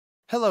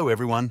Hello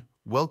everyone,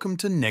 welcome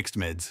to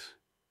NextMeds.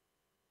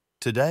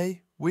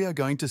 Today, we are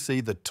going to see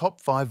the top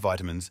 5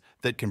 vitamins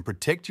that can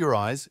protect your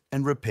eyes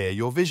and repair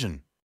your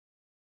vision.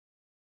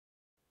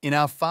 In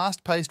our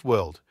fast-paced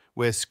world,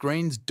 where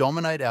screens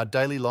dominate our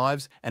daily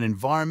lives and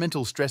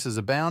environmental stresses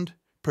abound,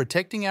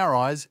 protecting our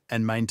eyes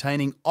and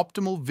maintaining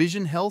optimal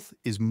vision health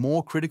is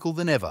more critical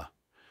than ever.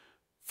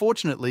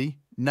 Fortunately,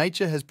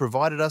 nature has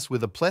provided us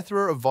with a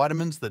plethora of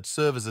vitamins that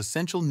serve as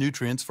essential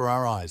nutrients for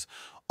our eyes,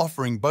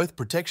 offering both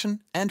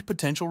protection and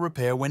potential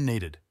repair when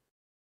needed.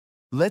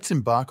 Let's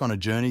embark on a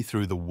journey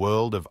through the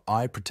world of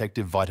eye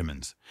protective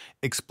vitamins,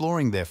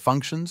 exploring their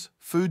functions,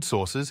 food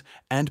sources,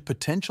 and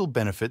potential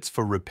benefits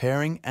for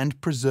repairing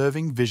and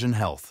preserving vision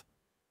health.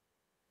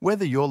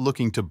 Whether you're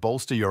looking to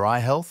bolster your eye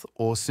health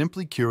or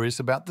simply curious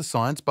about the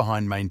science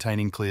behind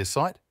maintaining clear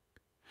sight,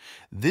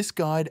 this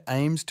guide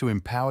aims to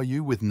empower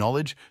you with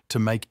knowledge to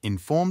make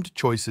informed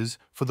choices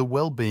for the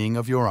well-being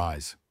of your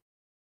eyes.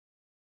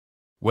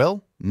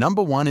 Well,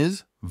 number 1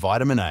 is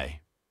vitamin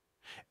A.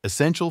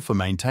 Essential for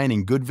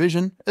maintaining good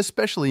vision,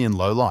 especially in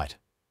low light.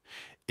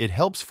 It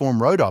helps form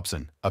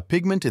rhodopsin, a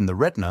pigment in the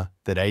retina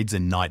that aids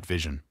in night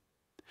vision.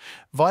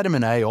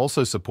 Vitamin A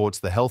also supports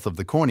the health of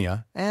the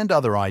cornea and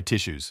other eye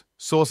tissues.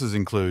 Sources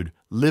include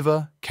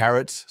liver,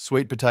 carrots,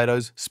 sweet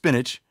potatoes,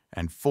 spinach,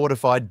 and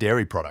fortified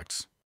dairy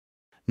products.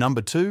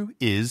 Number 2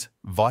 is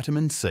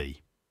vitamin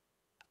C,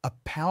 a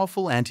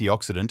powerful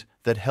antioxidant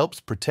that helps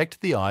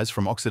protect the eyes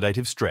from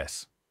oxidative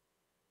stress.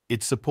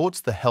 It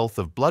supports the health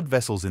of blood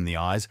vessels in the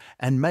eyes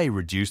and may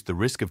reduce the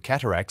risk of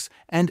cataracts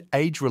and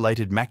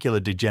age-related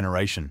macular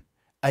degeneration,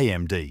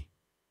 AMD.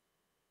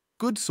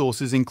 Good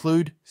sources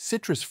include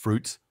citrus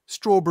fruits,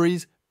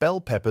 strawberries,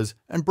 bell peppers,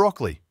 and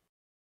broccoli.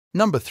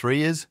 Number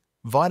 3 is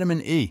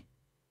vitamin E,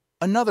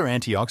 another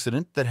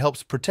antioxidant that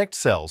helps protect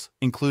cells,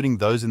 including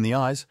those in the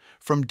eyes,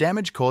 from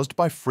damage caused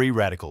by free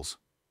radicals.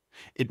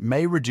 It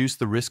may reduce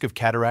the risk of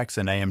cataracts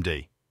and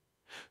AMD.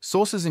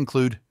 Sources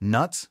include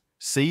nuts,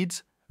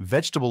 seeds,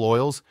 vegetable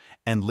oils,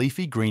 and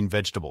leafy green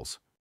vegetables.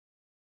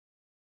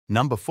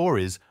 Number 4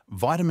 is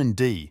vitamin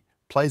D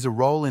plays a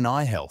role in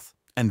eye health,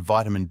 and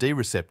vitamin D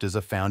receptors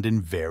are found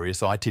in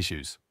various eye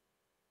tissues.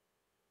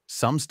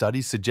 Some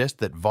studies suggest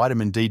that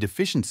vitamin D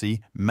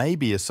deficiency may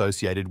be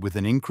associated with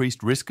an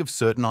increased risk of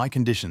certain eye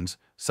conditions,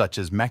 such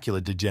as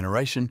macular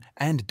degeneration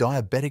and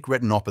diabetic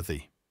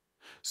retinopathy.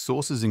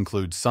 Sources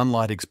include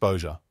sunlight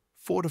exposure,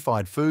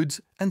 fortified foods,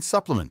 and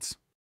supplements.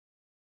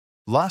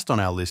 Last on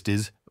our list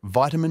is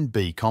vitamin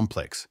B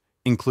complex,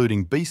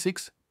 including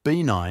B6,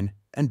 B9,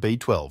 and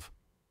B12.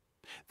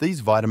 These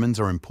vitamins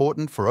are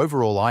important for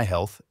overall eye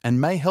health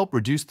and may help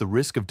reduce the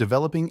risk of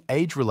developing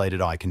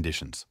age-related eye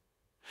conditions.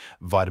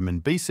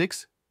 Vitamin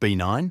B6,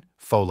 B9,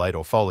 folate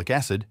or folic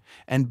acid,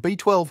 and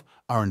B12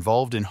 are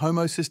involved in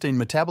homocysteine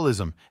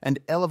metabolism, and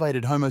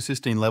elevated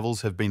homocysteine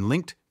levels have been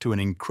linked to an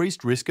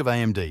increased risk of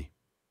AMD.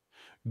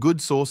 Good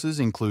sources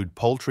include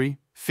poultry,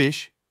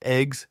 fish,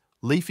 eggs,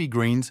 leafy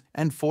greens,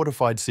 and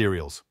fortified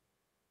cereals.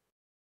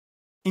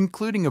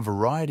 Including a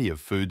variety of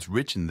foods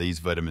rich in these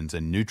vitamins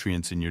and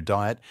nutrients in your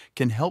diet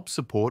can help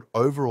support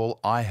overall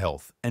eye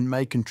health and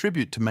may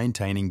contribute to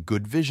maintaining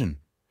good vision.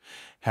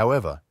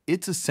 However,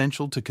 it's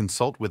essential to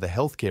consult with a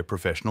healthcare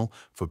professional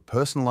for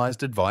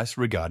personalized advice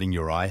regarding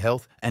your eye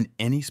health and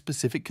any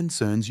specific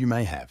concerns you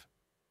may have.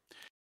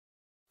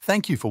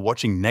 Thank you for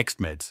watching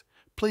NextMeds.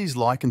 Please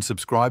like and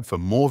subscribe for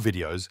more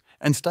videos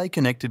and stay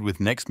connected with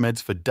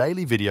NextMeds for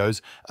daily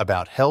videos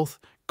about health,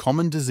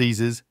 common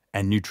diseases,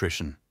 and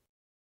nutrition.